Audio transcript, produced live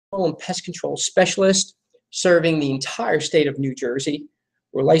and pest control specialist serving the entire state of New Jersey.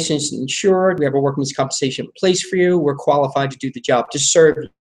 We're licensed and insured. We have a workman's compensation in place for you. We're qualified to do the job to serve you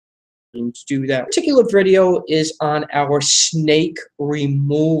and to do that. Particular video is on our snake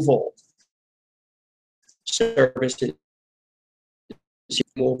removal services.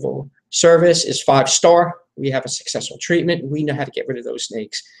 Removal service is 5-star. We have a successful treatment. We know how to get rid of those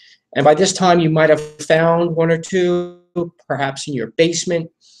snakes. And by this time, you might have found one or two, perhaps in your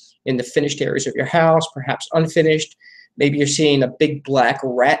basement, in the finished areas of your house, perhaps unfinished. Maybe you're seeing a big black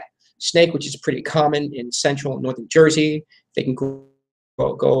rat snake, which is pretty common in central and northern Jersey. They can go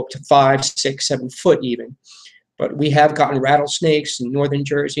up to 5, 6, 7 foot even. But we have gotten rattlesnakes in northern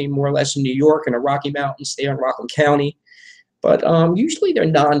Jersey, more or less in New York and the Rocky Mountains there in Rockland County. But usually they're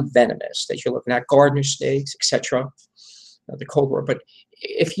non-venomous, that you're looking at gardener snakes, etc. The cobra. But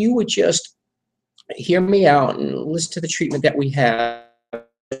if you would just hear me out and listen to the treatment that we have,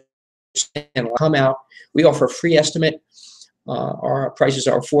 and come out, we offer a free estimate. Our prices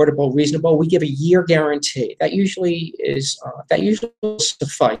are affordable, reasonable. We give a year guarantee. That usually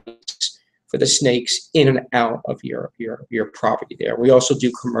suffices for the snakes in and out of your property there. We also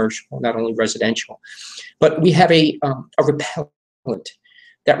do commercial, not only residential. But we have a repellent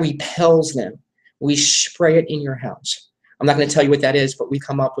that repels them. We spray it in your house. I'm not going to tell you what that is, but we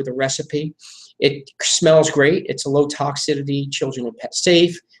come up with a recipe. It smells great. It's a low toxicity, children and pet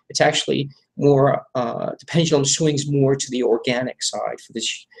safe. It's actually more, the pendulum swings more to the organic side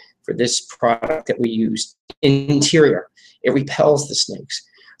for this product that we use. Interior, it repels the snakes.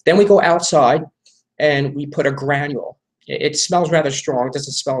 Then we go outside and we put a granule. It smells rather strong. It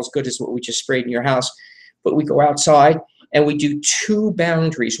doesn't smell as good as what we just sprayed in your house. But we go outside and we do 2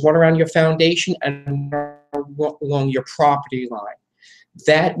 boundaries, one around your foundation and one along your property line.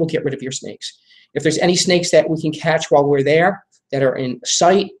 That will get rid of your snakes. If there's any snakes that we can catch while we're there that are in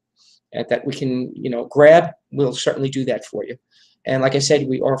sight, that we can, grab, we'll certainly do that for you. And like I said,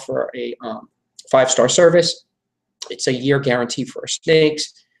 we offer a 5-star service. It's a year guarantee for our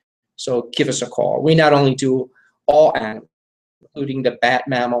snakes. So give us a call. We not only do all animals, including the bat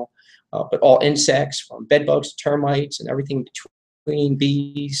mammal, but all insects, from bedbugs to termites and everything between,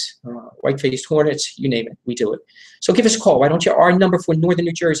 bees, white-faced hornets, you name it, we do it. So give us a call. Why don't you? Our number for Northern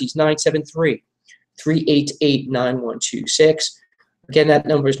New Jersey is 973-388-9126. Again, that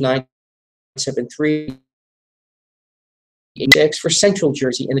number is 973-388-9126. For Central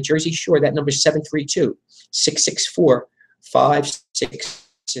Jersey and the Jersey Shore, that number is 732-664-5667.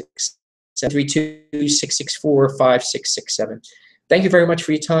 732-664-5667. Thank you very much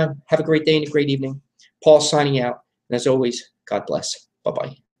for your time. Have a great day and a great evening. Paul signing out. And as always, God bless.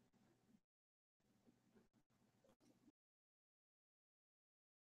 Bye-bye.